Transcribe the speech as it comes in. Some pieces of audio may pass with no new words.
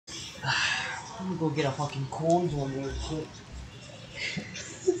I'm gonna go get a fucking cold one real quick.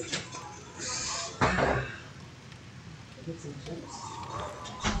 Get some chips.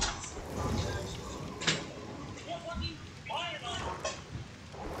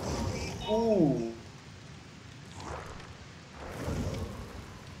 Ooh.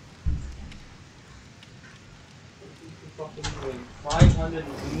 Fucking 500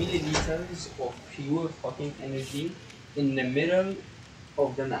 milliliters of pure fucking energy in the middle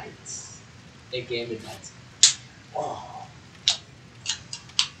of the night. A.k.a. midnight. Oh.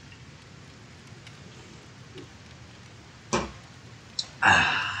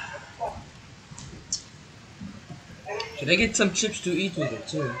 Should I get some chips to eat with it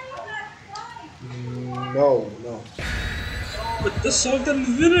too? No. With the salt and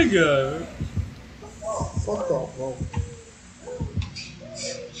vinegar! Fuck off, no.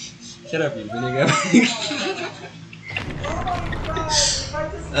 Shut up, you vinegar.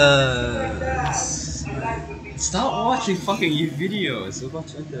 Stop watching fucking your videos. We're about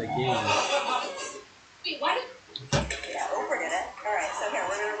to enter the game. Wait, why did... Yeah, Oprah did it. Alright, so here,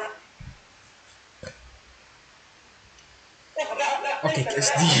 we're gonna run... Okay,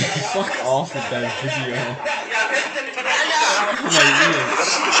 SD, fuck off with that video. My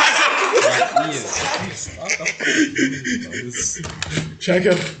ears. Stop the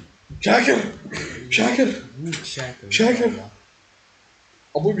Shaker.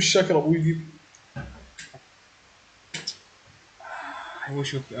 ابوي بالشاكر ابوي يجيب. I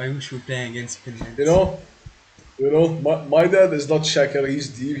wish we were playing against Finland. You know, my dad is not Shaker, he's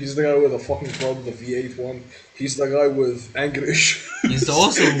deep. He's the guy with a fucking problem, the V8 one. He's the guy with anger issues. He's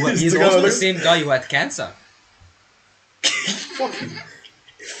also the same guy who had cancer.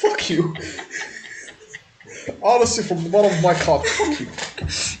 Fuck you. Honestly, from the bottom of my heart, fuck you.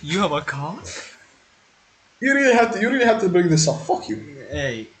 You have a car? You really had to bring this up. Fuck you.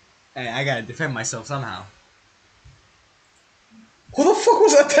 Hey, I gotta defend myself somehow. Who the fuck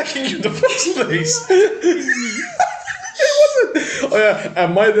was attacking you in the first place? It wasn't. Oh yeah, and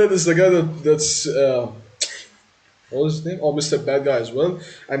my dad is the guy that's what was his name? Oh, Mr. Bad Guy as well.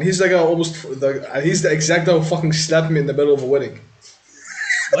 And he's the guy he's the exact guy who fucking slapped me in the middle of a wedding.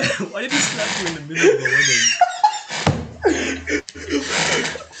 Why did he slap you in the middle of the wedding?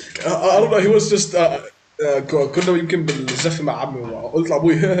 I don't know, he was just كنا يمكن بالزفة مع عمي وقلت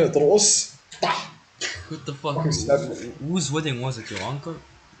لأبوي ترقص طح. What the fuck? Whose wedding was it? Your uncle?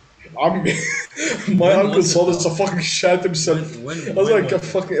 عمي. My uncle saw this and fucking shot himself.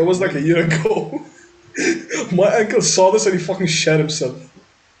 It was like a year ago. My uncle saw this and he fucking shot himself.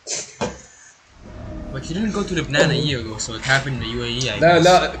 But you didn't go to Lebanon a year ago, so it happened in the UAE, I guess.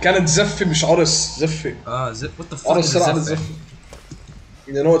 لا كانت زفة مش عرس زفة. What the fuck is زفة?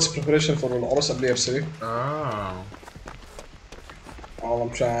 You know it's preparation for العرس قبليها بسنة. All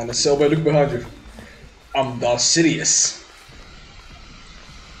I'm trying to say, look behind you. I'm the serious.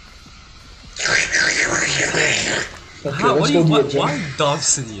 Okay, why Darth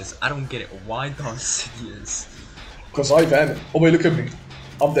Sidious? I don't get it. Why Darth Sidious? Because I ban it. Oh wait, look at me.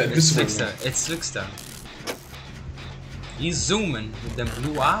 I'm the invisible. It's Slickster. He's zooming with them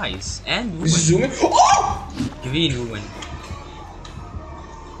blue eyes and woman. He's zooming? Oh! Green woman.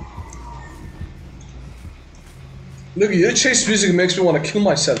 Look, your chase music makes me want to kill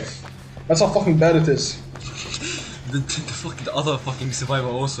myself. That's how fucking bad it is. The other fucking survivor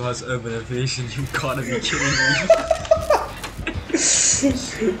also has urban evasion. You gotta be kidding me.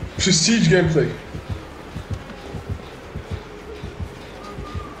 Prestige gameplay.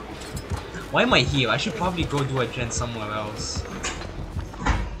 Why am I here? I should probably go do a gen somewhere else.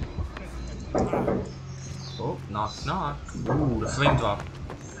 Oh, knock. Ooh, the frame drop.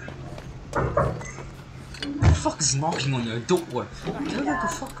 Who the fuck is knocking on your door? Tell them to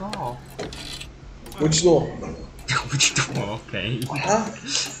fuck off. Which door? Which door? Okay. Huh?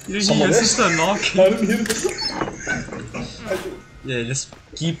 You didn't hear your sister knocking? I didn't hear this. Yeah, just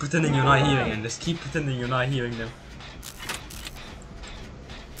keep pretending you're not hearing them. Just keep pretending you're not hearing them.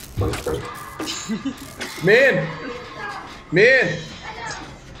 مين؟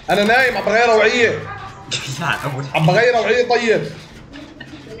 أنا نايم عم بغير روعية. عم بغير روعية طيب.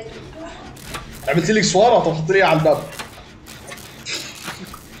 عملت لك صورة طب حط لي على الباب.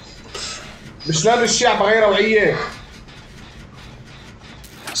 مش نام الشيء عم بغير روعية.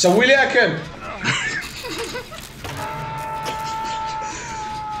 سوي لي أكل.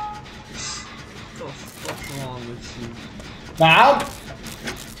 نعم؟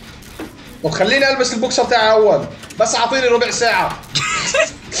 طب خليني البس البوكسر تاعي اول بس اعطيني ربع ساعة.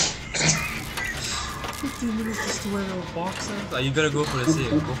 15 minutes just to wear a boxer? Oh, you gotta go for the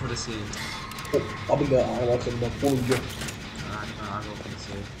save. Go for the save. قبل لا على المفروض I'll go for the save.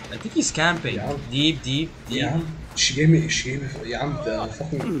 I think he's camping. Yeah. Deep. Yeah. She gave me. Yeah, I'm the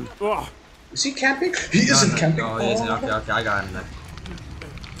fucking. Is he camping? He isn't camping. No, he isn't. Okay, I got him then.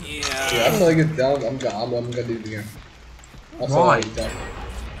 Yeah, after I get down, I'm gonna leave the game. Why?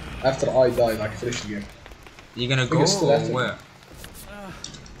 After I die, like finish the game. You gonna go Because or where?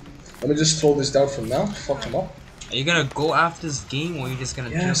 Let me just throw this down for now. Fuck him up. Are you gonna go after this game or are you just gonna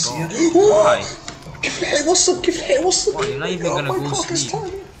jerk off? Yeah. Why? Hey, what's up? Hey, what's up? Why? You're not even gonna my go clock is sleep.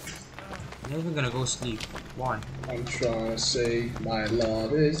 timing. You're not even gonna go sleep. Why? I'm trying to say my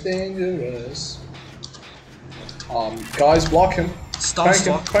love is dangerous. Guys, block him. Stop.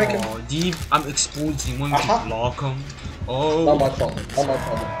 Crank him. Oh, Deep, I'm exposing one to block him. Oh. Not my problem. Not my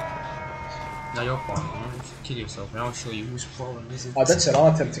problem. Not your problem. Kill yourself and I'll show you whose problem is it. That's it.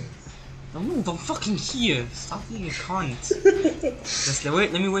 I'm attempting. No, don't fucking here. Stop being a cunt. Just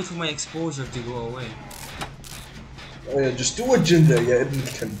wait. Let me wait for my exposure to go away. Oh yeah, just do a gender, yeah, Ibn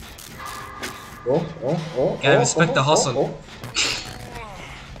Kim. Gotta respect the hustle.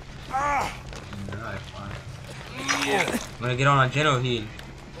 Alright, fine. I'm gonna get on a Geno heal.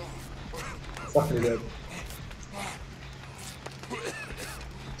 Fuck me dead.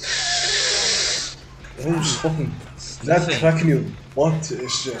 Who's fucking that cracking your butt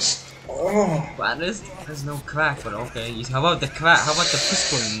is just But there's no crack, but okay. How about the crack? How about the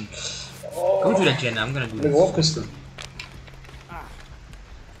pistol? Go to the Gen, I'm gonna do this. What pistol?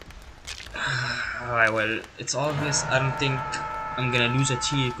 Alright, well, it's obvious. I don't think I'm gonna lose a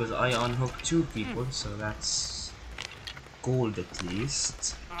tier because I unhooked 2 people, so that's gold at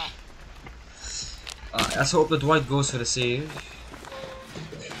least. Let's hope that Dwight goes for the save.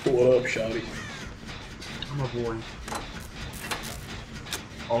 What up, shawty? I'm a boy.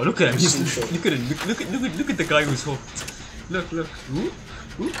 Oh, look at him! Look at him! Look at the guy who's hooked. Look! Ooh!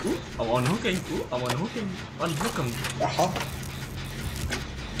 I'm unhooking! I'm unhooking! Unhook him!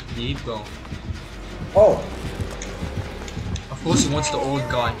 Deep go. Oh! Of course, he wants the old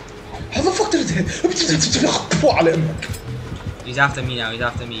guy. How the fuck did it hit? He's after me now. I'm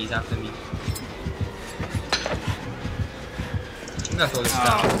gonna throw this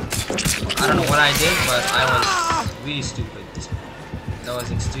down. I don't know what I did, but I was really stupid. That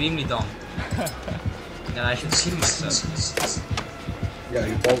was extremely dumb. Then I should kill myself. Yeah,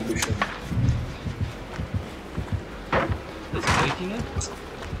 you probably should. Is breaking it?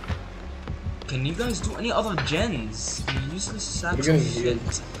 Can you guys do any other gens? You useless sacks of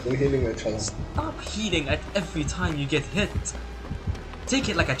shit. We're healing each other. Stop healing at every time you get hit. Take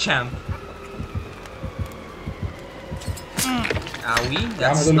it like a champ. Owie,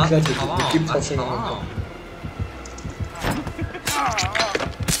 that's not haram. That's haram.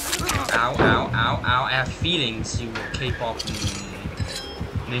 Ow, I have feelings, you K-pop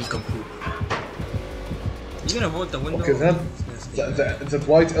nincompoop. You gonna vote the window? Okay, that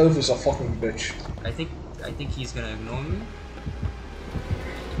white elf is a fucking bitch. I think he's gonna ignore me.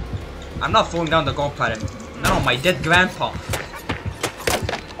 I'm not throwing down the gold planet. Not on my dead grandpa.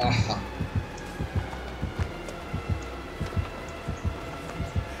 Aha.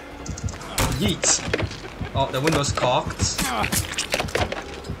 Yeet. Oh, the window's cocked.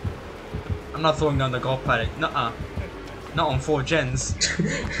 I'm not throwing down the gold planet. Nuh-uh. Not on 4 gens.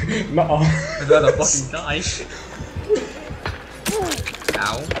 Nuh-uh. I'd rather fucking die.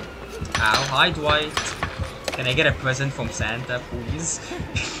 Ow. Hi, Dwight. Can I get a present from Santa, please?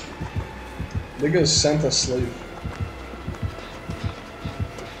 Nigga is Santa's slave.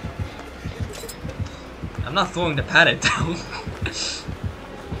 I'm not throwing the pallet down.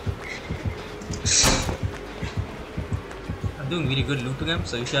 I'm doing really good looping them,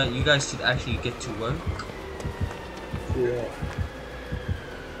 so you guys should actually get to work. Yeah.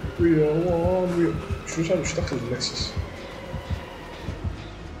 We are one. شو صار مشتاق للنكسس.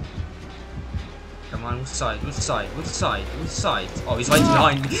 Come on, which side? Oh, he's right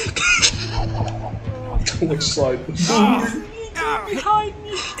behind me. Which side? Behind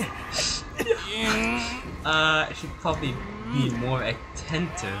me. I should probably be more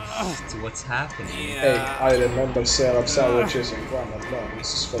attentive to what's happening. Hey, I remember Sarah sandwiches and grandma. No,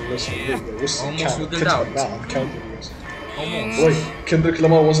 this is from this one. Almost wiggled out. Now I'm counting this. Almost. Wait, Kendrick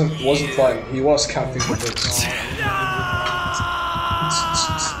Lamar wasn't trying. He was counting the bits.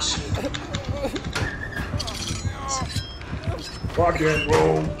 Rock and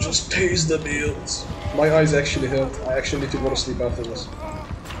roll, just pays the bills. My eyes actually hurt. I actually need to go to sleep after this.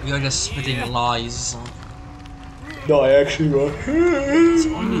 You're just spitting lies. No, I actually will. It's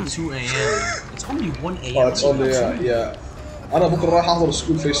only 2 AM. It's only 1 AM. Oh, it's only yeah. أنا بكرة رايح أحضر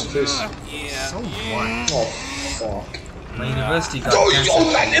school face to face. So what? Oh, fuck. My university got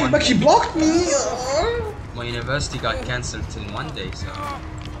Oh, man, he blocked me! My university got cancelled till Monday, so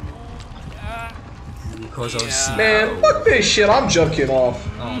because of snow. Man, fuck this shit. I'm jerking off.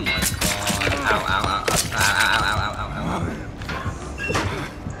 Oh my god! Ow! Ow! Ow! Ow! Ow! Ow! Ow! Ow! Ow!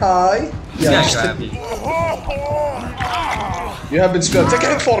 Hi. Yeah, grab me. You have been spilled. Take a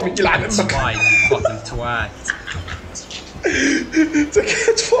hit for me. يلعن امك. Why, you fucking twat? Take a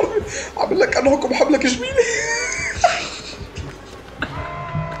hit for me. عامل لك انا هكم حبلك جميلة.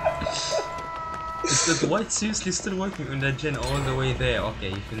 Is the white seriously still working on that gen all the way there? Okay,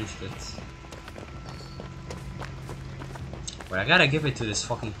 you finished it. But I gotta give it to this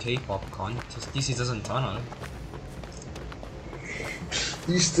fucking K-pop cunt. DC doesn't tunnel.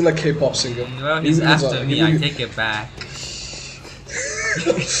 He's still a K-pop singer. Well, he's after me. I take it back.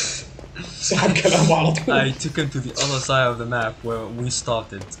 صاحب كلامه على طول. I took him to the other side of the map where we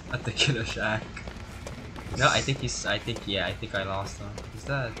started at the killer shack. No, I think I lost him. Is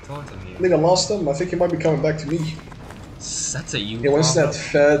that totem here? Nigga lost him. I think he might be coming back to me. That's a you. Yeah, when's that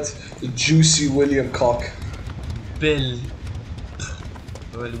fat, juicy William cock? Bill.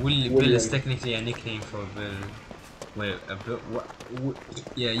 Well, Bill William. is technically a nickname for Bill. Well, Bill,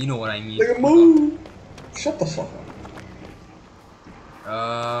 yeah, you know what I mean. Nigga move. Shut the fuck up.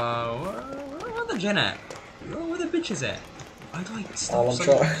 Where the gen at? Where the bitches at? Why do I stop? I'm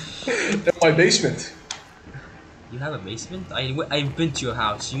trying. In my basement. You have a basement? I've been to your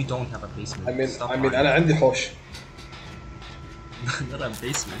house. You don't have a basement. I mean أنا عندي حوش. Not a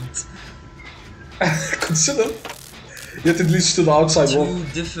basement. Consider. Yet it leads to the outside wall. Two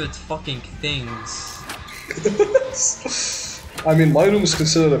different fucking things. I mean my room is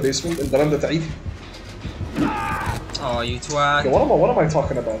considered a basement. البرندة تعيد. Oh, you twat. Okay, what am I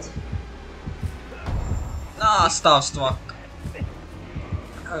talking about? Ah, stop, struck.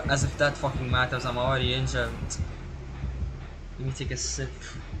 As if that fucking matters. I'm already injured. Let me take a sip.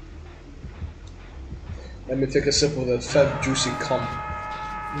 Let me take a sip of that fat juicy cum.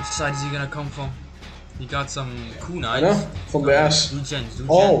 Which side is he gonna come from? He got some kunai. No, from the ass. Do gens.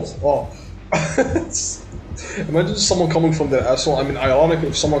 Oh. Imagine someone coming from their asshole. I mean, ironic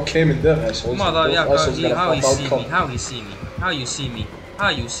if someone came in their asshole. Mother, yeah, how you see cum. me? How you see me? How you see me? How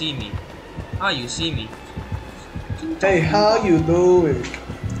you see me? How you see me? Hey, how you doing?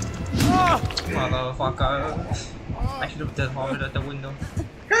 Motherfucker. I should have dead hard at the window.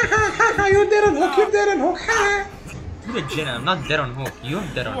 You didn't hook, you didn't hook. You're a Jenna, I'm not dead on hook. You're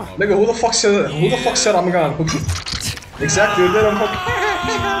dead on hook. Nigga, who the fuck said I'm gonna hook you? Exactly, you didn't hook.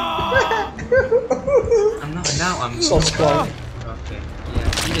 I'm not, now I'm Sounds fun. Okay,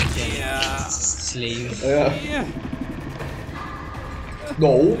 yeah, you're a Jenna. Slave. Yeah.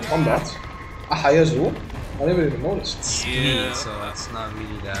 No, I'm not. Ahayazu. I never even noticed. It's clean, so it's not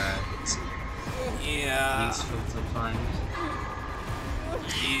really that useful sometimes.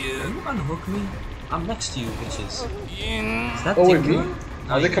 Can you unhook me? I'm next to you, bitches. Is that Oh wait, thing me? good?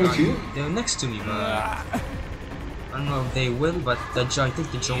 Are they coming to you? They're next to me, but I don't know if they will, but I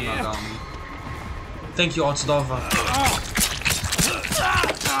think the Jonah got me. Thank you, Otzdova.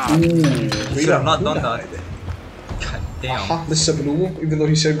 You should have not done that. God damn. Mr. Blue, even though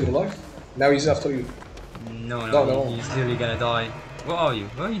he saved your life, now he's after you. No, No. he's literally gonna die. Where are you?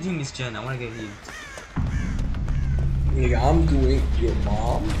 Where are you doing this gen? I wanna get healed. Nigga, I'm doing your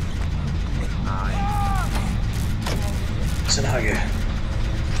mom. Senhage.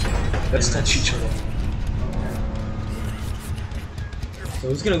 Let's touch each other. So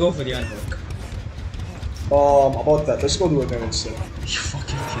who's gonna go for the unhook? About that, let's go do it then instead. You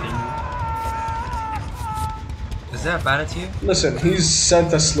fucking kidding me? Is that bad at you? Listen, he's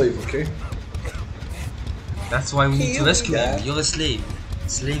Santa's slave, okay? That's why we need to rescue him. You're a slave.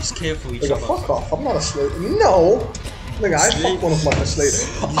 Slaves care for each Nigga, other. fuck off, I'm not a slave. No! Nigga, I fucked one of my slaves.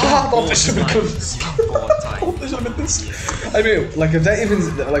 Don't this shit because. I mean, like if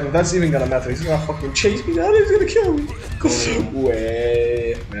that's even gonna matter, he's gonna fucking chase me down, he's gonna kill me.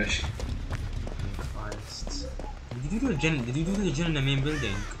 Way, mesh. Did you do the gen in the main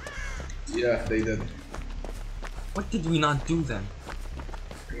building? Yeah, they did. What did we not do then?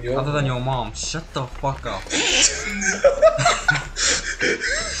 Yo. Other than your mom, shut the fuck up.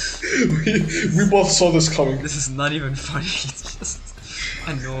 we both saw this coming. This is not even funny, it's just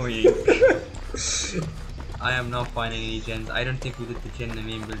annoying. I am not finding any gens. I don't think we did the gen in the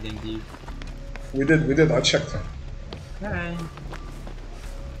main building, dude. We did, I checked. Okay.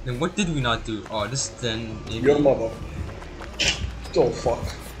 Then what did we not do? Oh, this then maybe... Your mother. Oh fuck.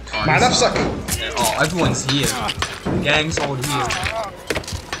 Oh, Man, I'm stuck. Oh, everyone's here. Gang's all here.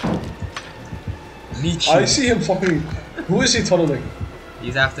 Meet you. I see him fucking. Who is he tunneling?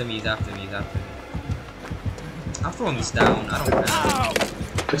 He's after me, I'll throw him this down, I don't care.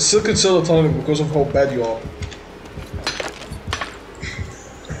 It's still considered a tunnel because of how bad you are.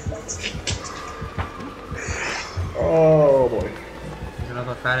 Oh boy. There's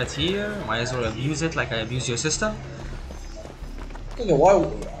another parrot here. Might as well abuse it like I abused your sister. Okay, why?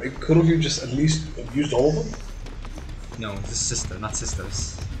 Couldn't you just at least abused all of them? No, this sister, not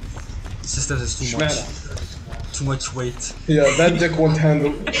sisters. Sisters is too much. Too much weight. Yeah, that dick won't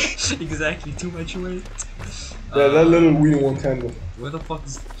handle. Exactly, too much weight. Yeah, that little weenie won't handle. Where the fuck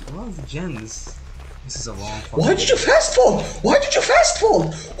is... Where are the gens? This is a long fucking... Why did you fast forward? Why did you fast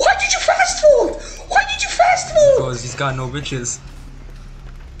forward? Why did you fast forward? Why did you fast forward? Because he's got no bitches.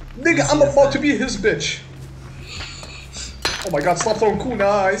 Nigga, I'm about to be his bitch. Oh my god, stop throwing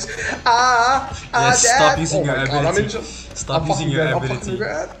kunais. Stop using your God, ability. Stop using your ability.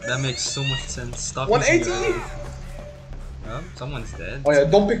 That That makes so much sense. Stop 180. using your ability. Well, someone's dead. Oh yeah,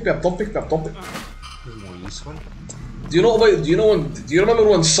 don't pick me up, don't pick me up, don't pick. This is more useful. Do you remember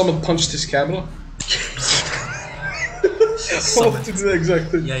when someone punched his camera? Summit. To do the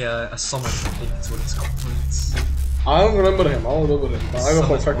exact thing. Yeah, a summit. I think that's what it's called. I don't remember him. I know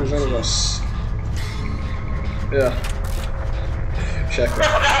for a fact there's none of us. Yeah. Check it.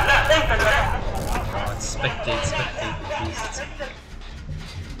 Oh, it's spectate, please.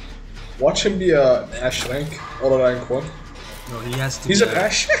 Watch him be a Ash rank or a rank 1. No, he has to. He's an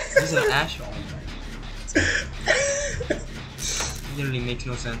Ash. He's an Ash. Oh my god. Literally makes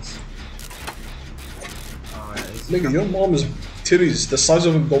no sense. Oh, yeah, Nigga, your mom's titties, the size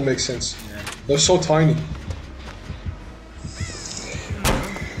of them don't make sense. Yeah. They're so tiny.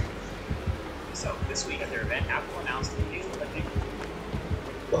 So this week at their event, Apple announced a new Olympic.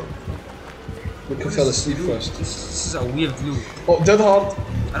 We can fell asleep first. This is a weird glue. Oh, dead hard.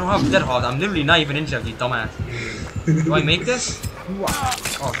 I don't have dead hard. I'm literally not even injured, you dumbass. Do I make this?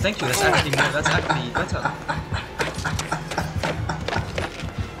 Oh, thank you. That's actually better.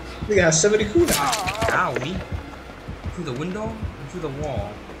 Nigga has 70 kuna. Owie. Through the window and through the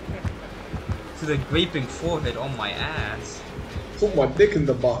wall. Through the graping forehead on my ass. Put my dick in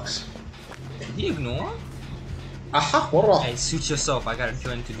the box. Did he ignore? Aha, what Hey, suit yourself. I got a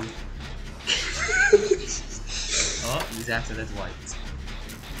thing to do. Oh, he's after that white.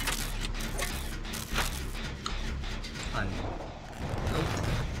 Nope.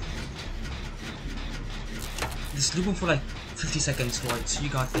 Just loop him for like 50 seconds, Dwight. You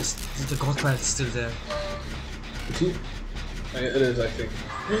got this. The gold planet's still there. It is, I think.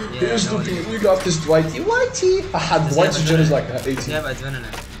 Yeah, Here's no, looking. We got this Dwighty. Whitey. Aha, Dwight's gen is like 18. Yeah, but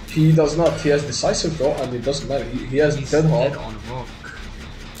adrenaline. He does not. He has decisive though, and it doesn't matter. He has He's dead hard. dead on rock.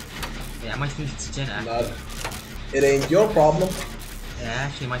 Yeah, I might finish this gen actually. Nah, it ain't your problem. Yeah, I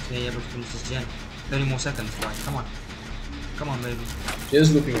actually might be able to finish this gen. 30 more seconds, Dwight. Come on. Come on, baby. He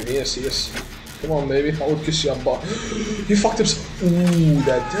is looking at me, yes. Come on, baby. I would kiss you on butt. He fucked himself. Ooh,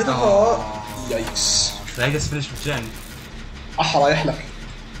 that dead hard. Yikes. Should I just finish with gen? رايح لك.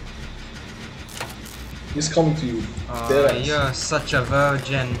 He's coming to you. You're such a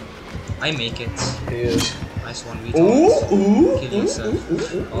virgin. I make it. He is. Nice one, we Ooh. Kill yourself.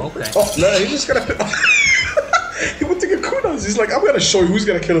 Okay. Oh, no, he's just gonna. He went to get kudos. He's like, I'm gonna show you who's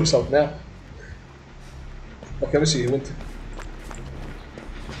gonna kill himself now. Okay, let me see.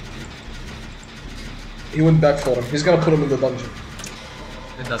 He went back for him. He's gonna put him in the dungeon.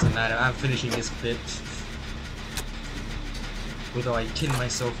 It doesn't matter. I'm finishing this bitch. Whether I kill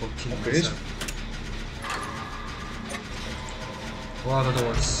myself or kill myself. Where are the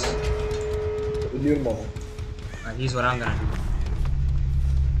doors? With your mom. Alright, here's what I'm gonna do.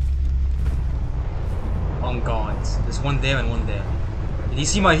 On God. There's one there and one there. Did you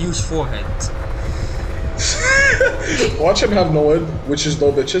see my huge forehead? Watch him have no head, which is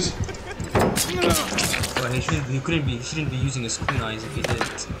no bitches. Well, he shouldn't be using his queen eyes if he did.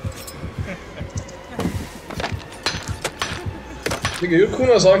 Nigga, your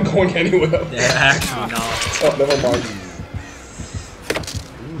kunas aren't going anywhere. Yeah, actually not. Oh, never mind.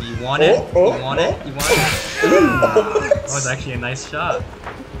 Ooh, you want it? You want it? That was actually a nice shot.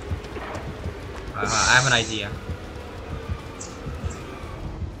 I have an idea.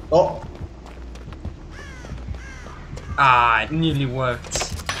 Oh. Ah, it nearly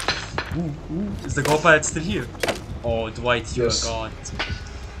worked. Ooh. Is the gold pilot still here? Oh, Dwight, you're a god.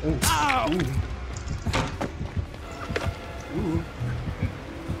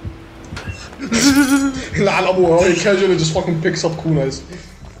 لعن ابوها he casually just fucking picks up kunas.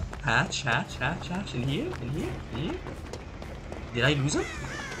 Hatch. In here. Did I lose him? I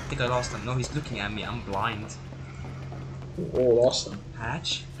think I lost him. No, he's looking at me. I'm blind. Oh, lost him.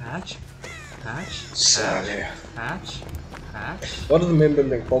 Hatch. Sally. Hatch. What is the main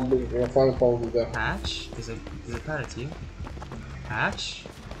building? Probably, final probably there. Hatch. There's a parrot here. Hatch.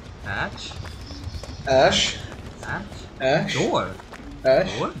 Hatch? Ash. Hatch? Ash. Door?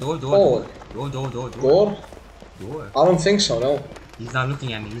 Ash. Door? Door, Oh. door, door, door, door, door. Door. Door. I don't think so. No. He's not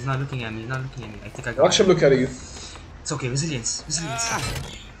looking at me, he's not looking at me, he's not looking at me. I think I got Watch him look at you. It's okay, resilience, resilience.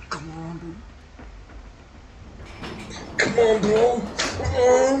 Come on, dude. Come on, bro. Come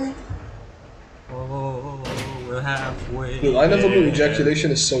on. Oh, we're halfway. Dude, I never knew there.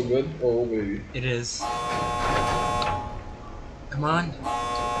 ejaculation is so good. Oh, baby. It is. Come on.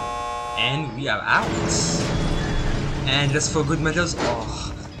 And we are out. And just for good medals.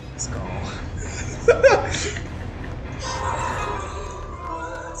 Oh, let's go.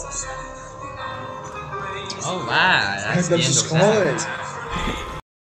 Oh wow, that's the end of that.